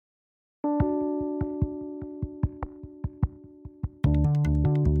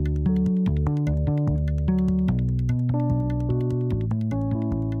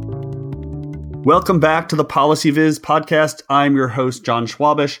Welcome back to the PolicyViz podcast. I'm your host, John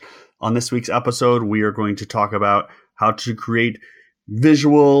Schwabish. On this week's episode, we are going to talk about how to create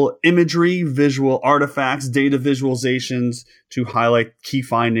visual imagery, visual artifacts, data visualizations to highlight key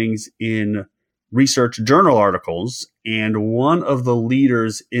findings in research journal articles. And one of the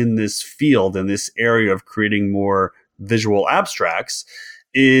leaders in this field, in this area of creating more visual abstracts,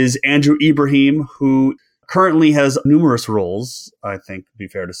 is Andrew Ibrahim, who currently has numerous roles, I think would be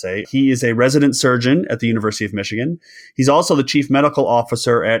fair to say. He is a resident surgeon at the University of Michigan. He's also the chief medical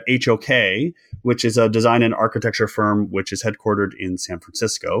officer at HOK, which is a design and architecture firm which is headquartered in San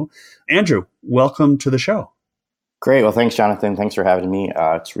Francisco. Andrew, welcome to the show. Great. Well, thanks, Jonathan. Thanks for having me.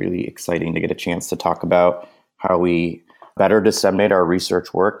 It's really exciting to get a chance to talk about how we better disseminate our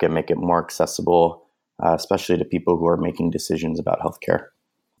research work and make it more accessible, especially to people who are making decisions about healthcare.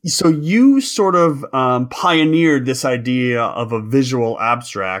 So you sort of pioneered this idea of a visual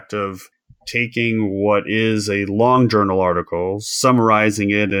abstract of taking what is a long journal article, summarizing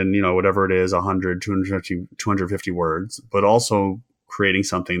it in, whatever it is, 100, 250 words, but also creating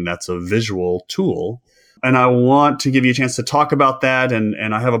something that's a visual tool. And I want to give you a chance to talk about that. And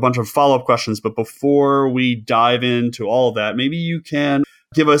I have a bunch of follow-up questions. But before we dive into all of that, maybe you can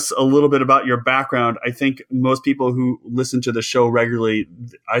give us a little bit about your background. I think most people who listen to the show regularly,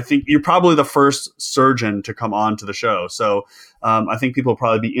 I think you're probably the first surgeon to come on to the show. So I think people will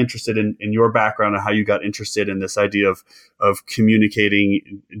probably be interested in your background and how you got interested in this idea of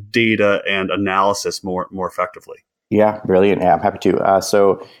communicating data and analysis more effectively. Yeah, brilliant. Yeah, I'm happy to.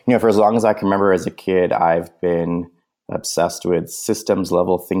 So, for as long as I can remember as a kid, I've been obsessed with systems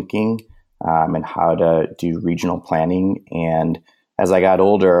level thinking and how to do regional planning. And as I got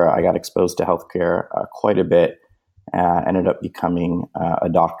older, I got exposed to healthcare quite a bit, ended up becoming a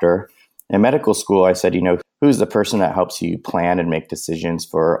doctor. In medical school, I said, who's the person that helps you plan and make decisions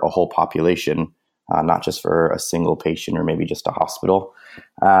for a whole population, not just for a single patient or maybe just a hospital.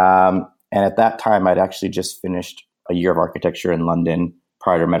 And at that time, I'd actually just finished a year of architecture in London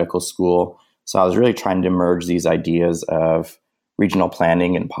prior to medical school. So I was really trying to merge these ideas of regional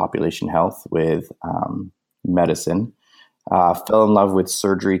planning and population health with medicine. Fell in love with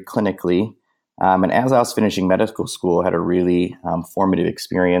surgery clinically. And as I was finishing medical school, I had a really formative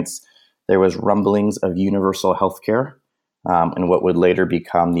experience. There was rumblings of universal healthcare and what would later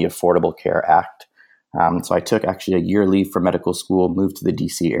become the Affordable Care Act. So I took actually a year leave from medical school, moved to the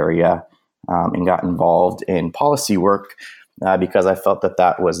DC area, and got involved in policy work because I felt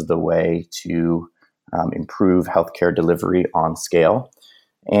that was the way to improve healthcare delivery on scale.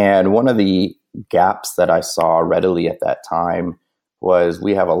 And one of the gaps that I saw readily at that time was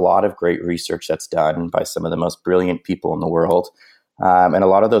we have a lot of great research that's done by some of the most brilliant people in the world. And a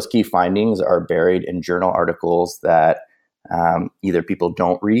lot of those key findings are buried in journal articles that either people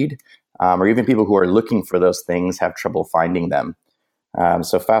don't read or even people who are looking for those things have trouble finding them.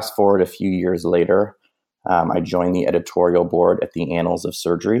 So fast forward a few years later, I joined the editorial board at the Annals of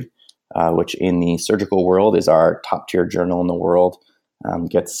Surgery, which in the surgical world is our top tier journal in the world.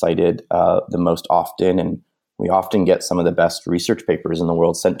 Gets cited the most often, and we often get some of the best research papers in the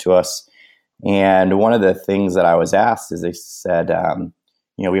world sent to us. And one of the things that I was asked is they said,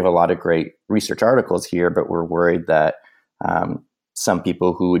 we have a lot of great research articles here, but we're worried that some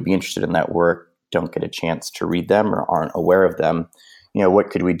people who would be interested in that work don't get a chance to read them or aren't aware of them.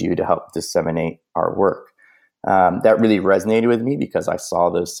 What could we do to help disseminate our work? That really resonated with me because I saw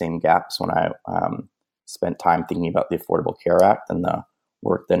those same gaps when I spent time thinking about the Affordable Care Act and the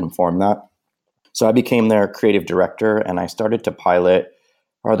work that informed that. So I became their creative director and I started to pilot,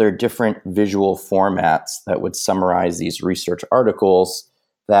 are there different visual formats that would summarize these research articles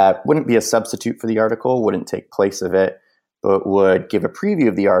that wouldn't be a substitute for the article, wouldn't take place of it, but would give a preview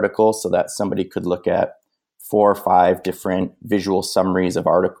of the article so that somebody could look at 4 or 5 different visual summaries of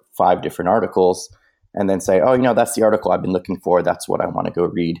 5 different articles and then say, that's the article I've been looking for. That's what I want to go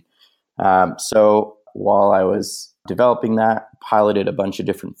read. So while I was developing that, piloted a bunch of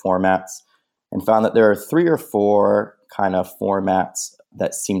different formats and found that there are 3 or 4 kind of formats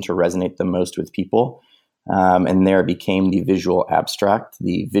that seem to resonate the most with people. And there became the visual abstract,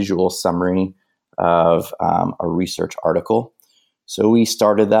 the visual summary of a research article. So we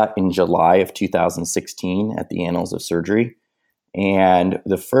started that in July of 2016 at the Annals of Surgery. And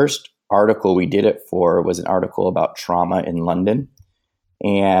the first article we did it for was an article about trauma in London.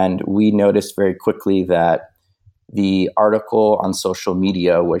 And we noticed very quickly that the article on social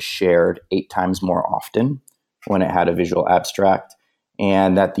media was shared 8 times more often when it had a visual abstract,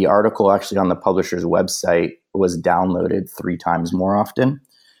 and that the article actually on the publisher's website was downloaded 3 times more often.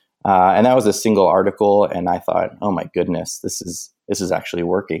 And that was a single article, and I thought, oh my goodness, this is actually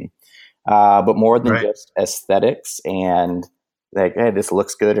working. but more than Right. just aesthetics and like, hey, this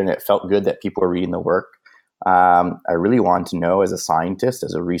looks good and it felt good that people are reading the work. I really wanted to know as a scientist,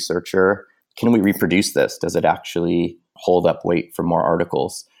 as a researcher, can we reproduce this? Does it actually hold up weight for more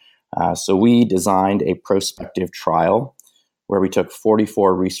articles? So we designed a prospective trial where we took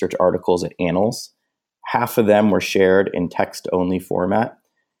 44 research articles at Annals. Half of them were shared in text-only format,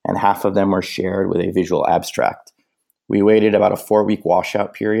 and half of them were shared with a visual abstract. We waited about a 4-week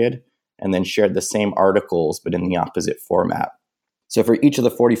washout period and then shared the same articles, but in the opposite format. So for each of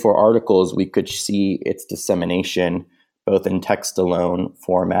the 44 articles, we could see its dissemination both in text-alone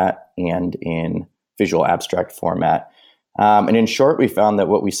format and in visual abstract format. And in short, we found that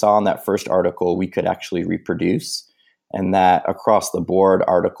what we saw in that first article, we could actually reproduce, and that across the board,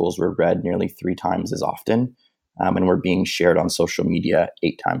 articles were read nearly 3 times as often, and were being shared on social media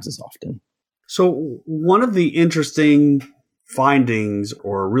 8 times as often. So one of the interesting findings,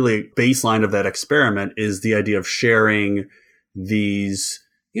 or really baseline of that experiment, is the idea of sharing these,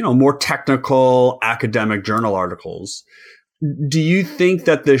 more technical academic journal articles. Do you think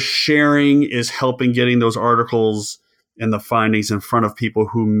that the sharing is helping getting those articles and the findings in front of people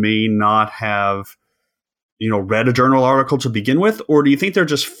who may not have, read a journal article to begin with? Or do you think they're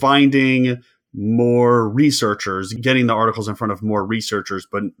just finding more researchers, getting the articles in front of more researchers,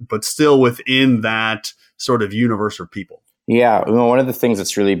 but still within that sort of universe of people? Yeah, one of the things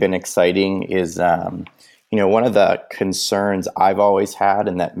that's really been exciting is, one of the concerns I've always had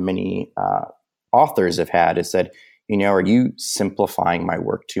and that many authors have had is that, are you simplifying my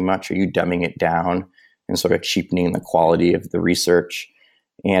work too much? Are you dumbing it down and sort of cheapening the quality of the research?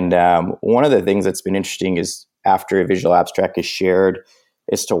 And one of the things that's been interesting is after a visual abstract is shared,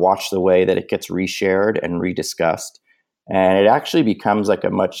 is to watch the way that it gets reshared and rediscussed. And it actually becomes like a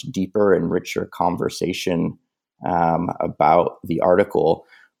much deeper and richer conversation about the article.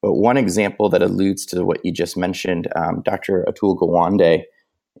 But one example that alludes to what you just mentioned, Dr. Atul Gawande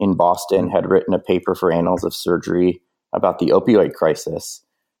in Boston had written a paper for Annals of Surgery about the opioid crisis.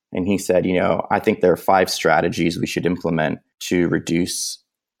 And he said, I think there are 5 strategies we should implement to reduce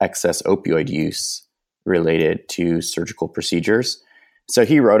excess opioid use related to surgical procedures. So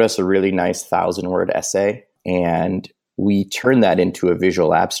he wrote us a really nice 1,000-word essay, and we turned that into a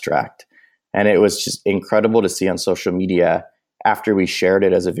visual abstract. And it was just incredible to see on social media after we shared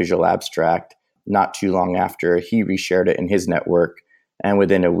it as a visual abstract. Not too long after, he reshared it in his network. And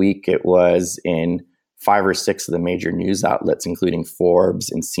within a week, it was in 5 or 6 of the major news outlets, including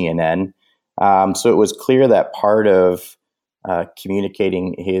Forbes and CNN. So it was clear that part of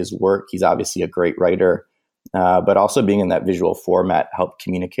communicating his work, he's obviously a great writer, but also being in that visual format helped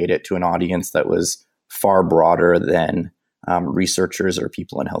communicate it to an audience that was far broader than researchers or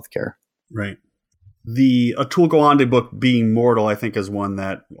people in healthcare. Right. The Atul Gawande book, Being Mortal, I think is one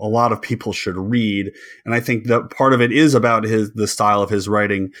that a lot of people should read. And I think that part of it is about the style of his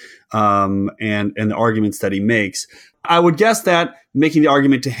writing and the arguments that he makes. I would guess that making the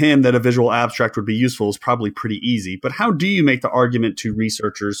argument to him that a visual abstract would be useful is probably pretty easy. But how do you make the argument to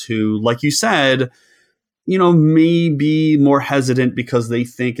researchers who, like you said, may be more hesitant because they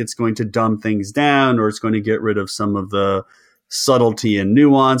think it's going to dumb things down or it's going to get rid of some of the subtlety and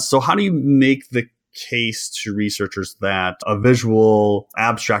nuance? So how do you make the case to researchers that a visual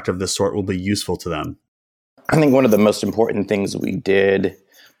abstract of this sort will be useful to them? I think one of the most important things we did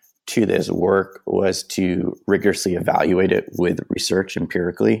to this work was to rigorously evaluate it with research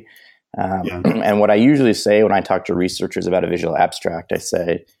empirically. And what I usually say when I talk to researchers about a visual abstract, I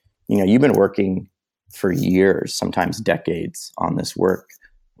say, you've been working for years, sometimes decades on this work,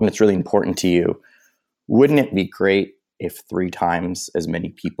 and it's really important to you. Wouldn't it be great if 3 times as many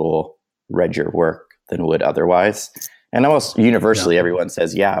people read your work than would otherwise? And almost universally, everyone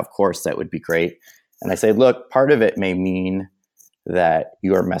says, yeah, of course, that would be great. And I say, look, part of it may mean that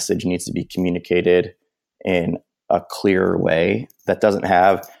your message needs to be communicated in a clearer way that doesn't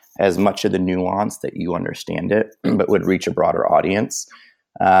have as much of the nuance that you understand it, but would reach a broader audience.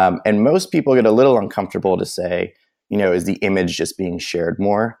 And most people get a little uncomfortable to say, is the image just being shared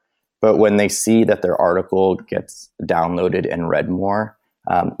more? But when they see that their article gets downloaded and read more,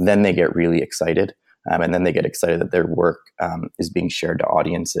 then they get really excited. And then they get excited that their work is being shared to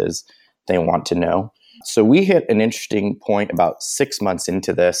audiences they want to know. So we hit an interesting point about 6 months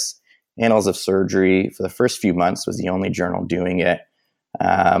into this. Annals of Surgery, for the first few months, was the only journal doing it.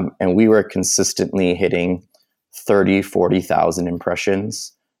 And we were consistently hitting 30, 40,000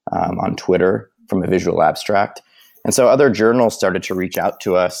 impressions on Twitter from a visual abstract. And so other journals started to reach out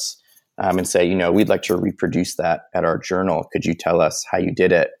to us and say, we'd like to reproduce that at our journal. Could you tell us how you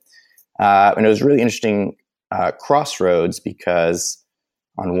did it? And it was really interesting crossroads because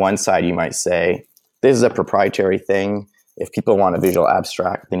On one side, you might say, this is a proprietary thing. If people want a visual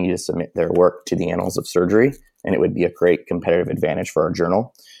abstract, they need to submit their work to the Annals of Surgery, and it would be a great competitive advantage for our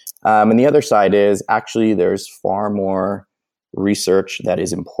journal. And the other side is actually there's far more research that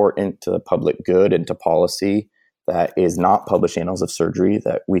is important to the public good and to policy that is not published in Annals of Surgery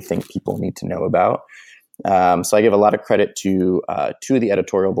that we think people need to know about. So I give a lot of credit to two of the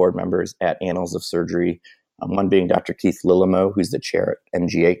editorial board members at Annals of Surgery, one being Dr. Keith Lillamo, who's the chair at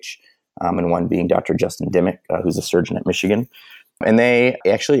MGH, and one being Dr. Justin Dimmick, who's a surgeon at Michigan. And they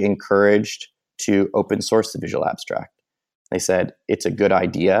actually encouraged to open source the visual abstract. They said it's a good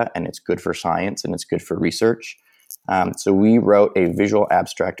idea and it's good for science and it's good for research. So we wrote a visual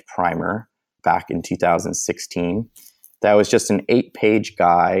abstract primer back in 2016. That was just an 8-page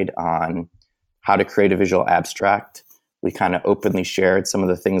guide on how to create a visual abstract. We kind of openly shared some of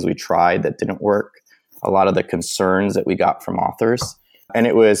the things we tried that didn't work, a lot of the concerns that we got from authors. And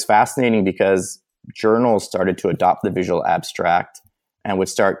it was fascinating because journals started to adopt the visual abstract and would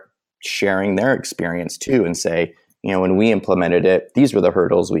start sharing their experience too and say, when we implemented it, these were the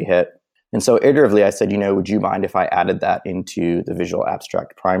hurdles we hit. And so iteratively, I said, would you mind if I added that into the visual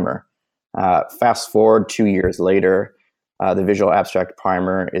abstract primer? Fast forward 2 years later, the visual abstract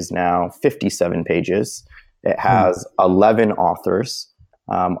primer is now 57 pages. It has 11 authors,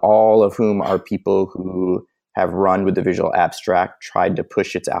 all of whom are people who have run with the visual abstract, tried to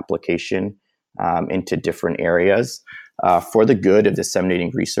push its application into different areas for the good of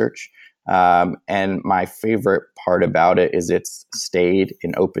disseminating research. And my favorite part about it is it's stayed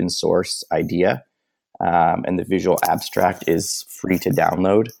an open source idea. And the visual abstract is free to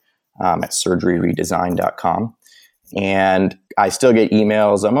download at surgeryredesign.com. And I still get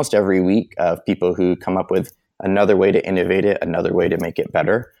emails almost every week of people who come up with another way to innovate it, another way to make it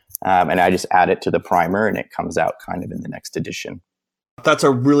better. And I just add it to the primer and it comes out kind of in the next edition. That's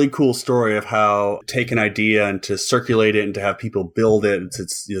a really cool story of how to take an idea and to circulate it and to have people build it.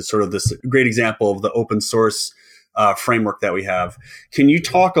 It's sort of this great example of the open source framework that we have. Can you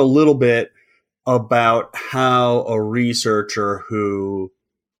talk a little bit about how a researcher who,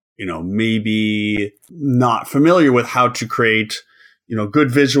 maybe not familiar with how to create, good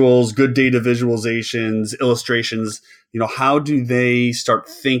visuals, good data visualizations, illustrations, how do they start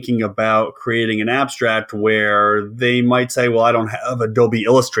thinking about creating an abstract where they might say, well, I don't have Adobe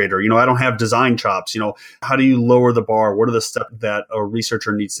Illustrator, I don't have design chops, how do you lower the bar? What are the steps that a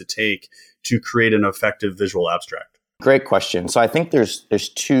researcher needs to take to create an effective visual abstract? Great question. So I think there's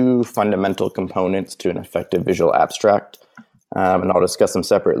two fundamental components to an effective visual abstract, and I'll discuss them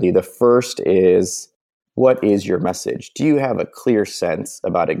separately. The first is, what is your message? Do you have a clear sense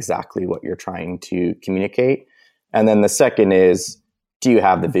about exactly what you're trying to communicate? And then the second is, do you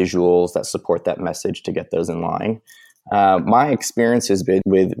have the visuals that support that message to get those in line? My experience has been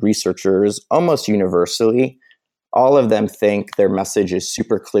with researchers almost universally. All of them think their message is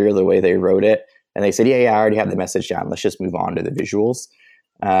super clear the way they wrote it. And they said, yeah, I already have the message down. Let's just move on to the visuals.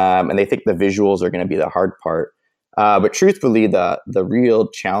 And they think the visuals are going to be the hard part. But truthfully, the real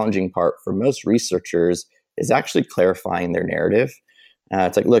challenging part for most researchers is actually clarifying their narrative.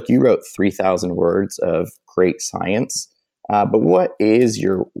 It's like, look, you wrote 3,000 words of great science, but what is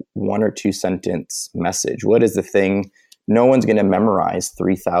your 1 or 2 sentence message? What is the thing? No one's going to memorize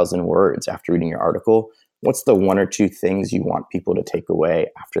 3,000 words after reading your article. What's the 1 or 2 things you want people to take away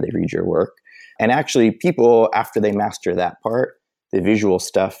after they read your work? And actually, people, after they master that part, the visual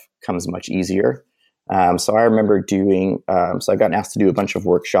stuff comes much easier. So I remember so I got asked to do a bunch of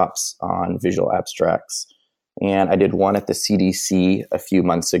workshops on visual abstracts. And I did one at the CDC a few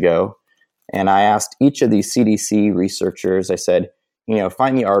months ago. And I asked each of these CDC researchers, I said,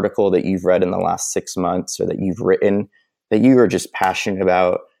 find the article that you've read in the last 6 months or that you've written that you are just passionate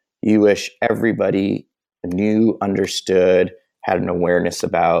about, you wish everybody knew, understood, had an awareness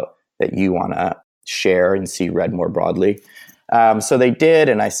about, that you want to share and see read more broadly. So they did.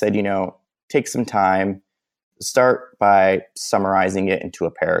 And I said, take some time, start by summarizing it into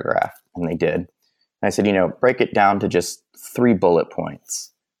a paragraph. And they did. And I said, break it down to just 3 bullet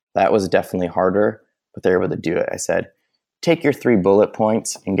points. That was definitely harder, but they're able to do it. I said, take your 3 bullet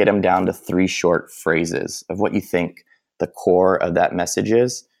points and get them down to 3 short phrases of what you think the core of that message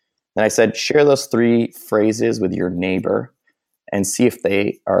is. Then I said, share those 3 phrases with your neighbor and see if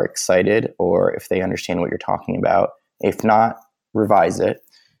they are excited or if they understand what you're talking about. If not, revise it.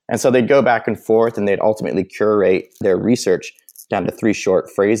 And so they'd go back and forth and they'd ultimately curate their research down to 3 short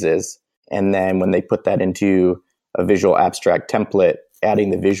phrases. And then when they put that into a visual abstract template,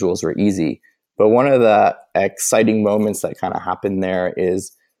 adding the visuals were easy. But one of the exciting moments that kind of happened there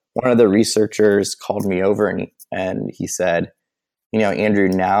is one of the researchers called me over and he said, Andrew,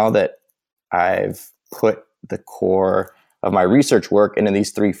 now that I've put the core of my research work into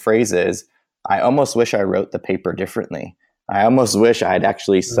these 3 phrases, I almost wish I wrote the paper differently. I almost wish I'd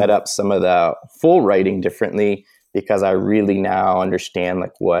actually set up some of the full writing differently, because I really now understand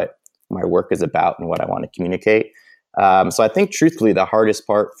like what my work is about and what I want to communicate. So I think truthfully, the hardest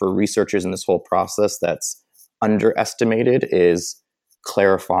part for researchers in this whole process that's underestimated is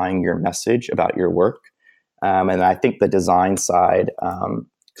clarifying your message about your work. And I think the design side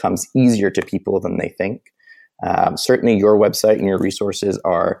comes easier to people than they think. Certainly your website and your resources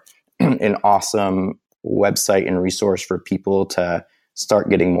are an awesome website and resource for people to start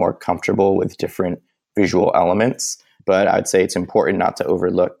getting more comfortable with different visual elements. But I'd say it's important not to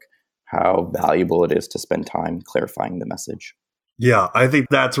overlook how valuable it is to spend time clarifying the message. Yeah, I think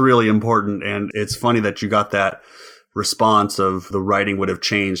that's really important. And it's funny that you got that response of the writing would have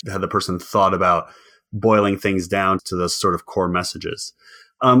changed had the person thought about boiling things down to those sort of core messages.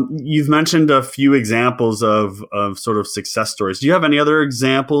 You've mentioned a few examples of sort of success stories. Do you have any other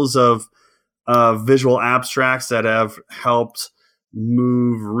examples of visual abstracts that have helped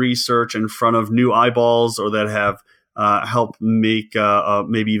move research in front of new eyeballs, or that have helped make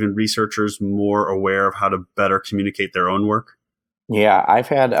maybe even researchers more aware of how to better communicate their own work? Yeah, I've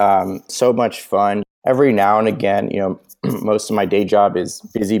had so much fun. Every now and again, most of my day job is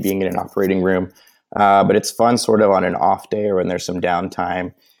busy being in an operating room, but it's fun sort of on an off day or when there's some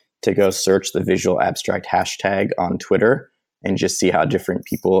downtime to go search the visual abstract hashtag on Twitter and just see how different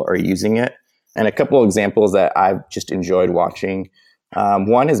people are using it. And a couple of examples that I've just enjoyed watching.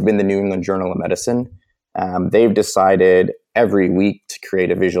 One has been the New England Journal of Medicine. They've decided every week to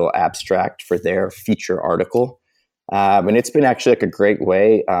create a visual abstract for their feature article. And it's been actually like a great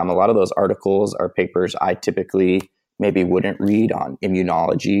way. A lot of those articles are papers I typically maybe wouldn't read on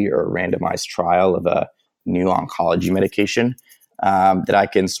immunology or a randomized trial of a new oncology medication, that I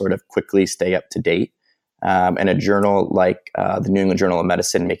can sort of quickly stay up to date. And a journal like the New England Journal of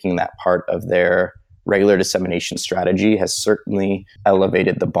Medicine making that part of their regular dissemination strategy has certainly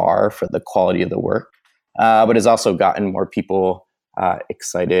elevated the bar for the quality of the work, but has also gotten more people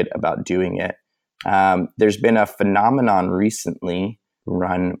excited about doing it. There's been a phenomenon recently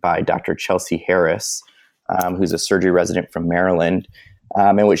run by Dr. Chelsea Harris, who's a surgery resident from Maryland.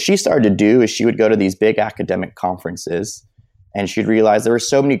 And what she started to do is she would go to these big academic conferences, and she'd realize there were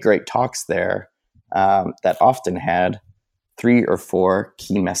so many great talks there that often had 3 or 4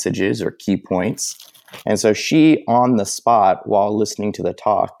 key messages or key points. And so she, on the spot, while listening to the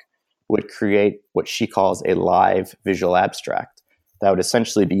talk, would create what she calls a live visual abstract. That would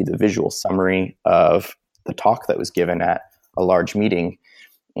essentially be the visual summary of the talk that was given at a large meeting.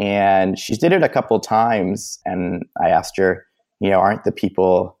 And she did it a couple times. And I asked her, aren't the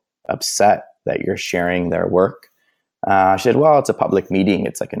people upset that you're sharing their work? She said, well, it's a public meeting.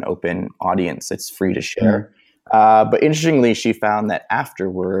 It's like an open audience. It's free to share. But interestingly, she found that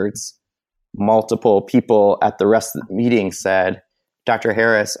afterwards, multiple people at the rest of the meeting said, Dr.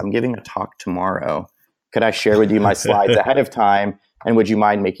 Harris, I'm giving a talk tomorrow. Could I share with you my slides ahead of time? And would you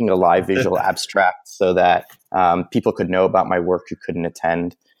mind making a live visual abstract so that people could know about my work who couldn't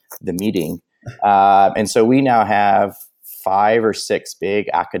attend the meeting? And so we now have 5 or 6 big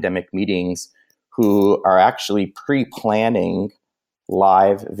academic meetings who are actually pre-planning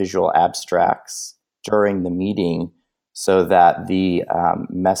live visual abstracts during the meeting so that the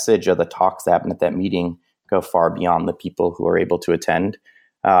message of the talks that happen at that meeting go far beyond the people who are able to attend.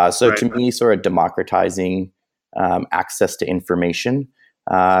 To me, sort of democratizing access to information.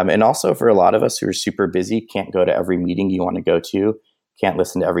 And also for a lot of us who are super busy, can't go to every meeting you want to go to, can't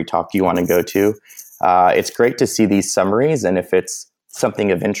listen to every talk you want to go to. It's great to see these summaries. And if it's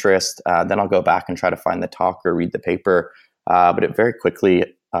something of interest, then I'll go back and try to find the talk or read the paper. But it very quickly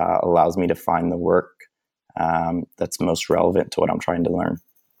allows me to find the work that's most relevant to what I'm trying to learn.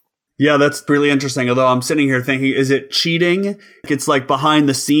 Yeah, that's really interesting. Although I'm sitting here thinking, is it cheating? It's like behind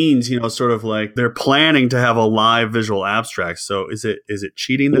the scenes, sort of like they're planning to have a live visual abstract. So is it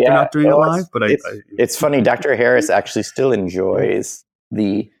cheating that they're not doing it live? But it's funny. Dr. Harris actually still enjoys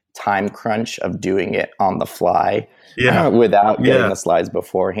the time crunch of doing it on the fly without getting the slides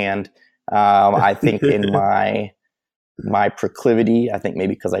beforehand. I think in my proclivity, I think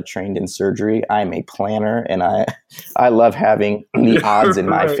maybe because I trained in surgery, I'm a planner, and I love having the odds in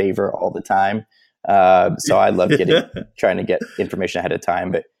my favor all the time. So I love trying to get information ahead of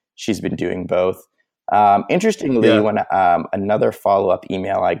time, but she's been doing both. Interestingly, when another follow-up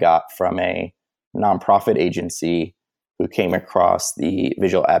email I got from a nonprofit agency who came across the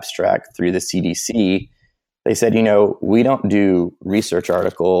visual abstract through the CDC, they said, we don't do research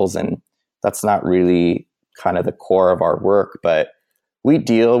articles, and that's not really kind of the core of our work, but we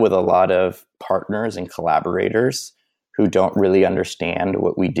deal with a lot of partners and collaborators who don't really understand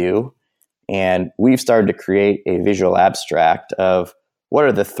what we do. And we've started to create a visual abstract of what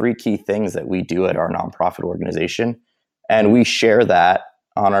are the 3 key things that we do at our nonprofit organization. And we share that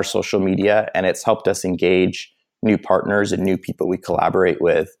on our social media, and it's helped us engage new partners and new people we collaborate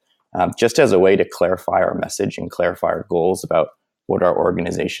with, just as a way to clarify our message and clarify our goals about what our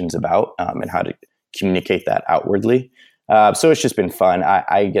organization's about, and how to communicate that outwardly. So it's just been fun.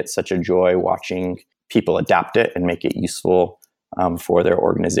 I get such a joy watching people adapt it and make it useful for their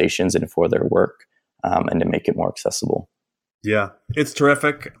organizations and for their work, and to make it more accessible. Yeah, it's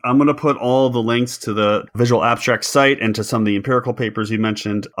terrific. I'm going to put all the links to the Visual Abstract site and to some of the empirical papers you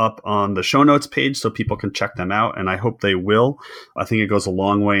mentioned up on the show notes page so people can check them out, and I hope they will. I think it goes a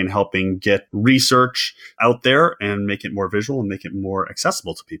long way in helping get research out there and make it more visual and make it more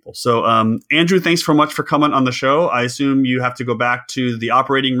accessible to people. So, Andrew, thanks so much for coming on the show. I assume you have to go back to the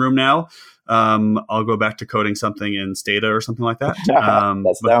operating room now. I'll go back to coding something in Stata or something like that.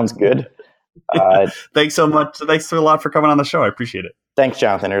 That sounds good. Thanks so much. Thanks a lot for coming on the show. I appreciate it. Thanks,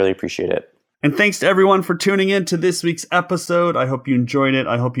 Jonathan. I really appreciate it. And thanks to everyone for tuning in to this week's episode. I hope you enjoyed it.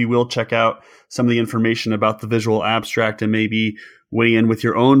 I hope you will check out some of the information about the visual abstract and maybe weigh in with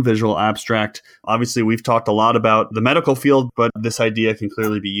your own visual abstract. Obviously, we've talked a lot about the medical field, but this idea can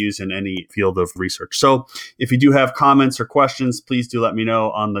clearly be used in any field of research. So if you do have comments or questions, please do let me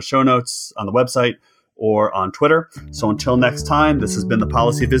know on the show notes on the website or on Twitter. So until next time, this has been the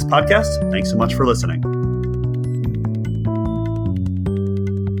Policy Viz podcast. Thanks so much for listening.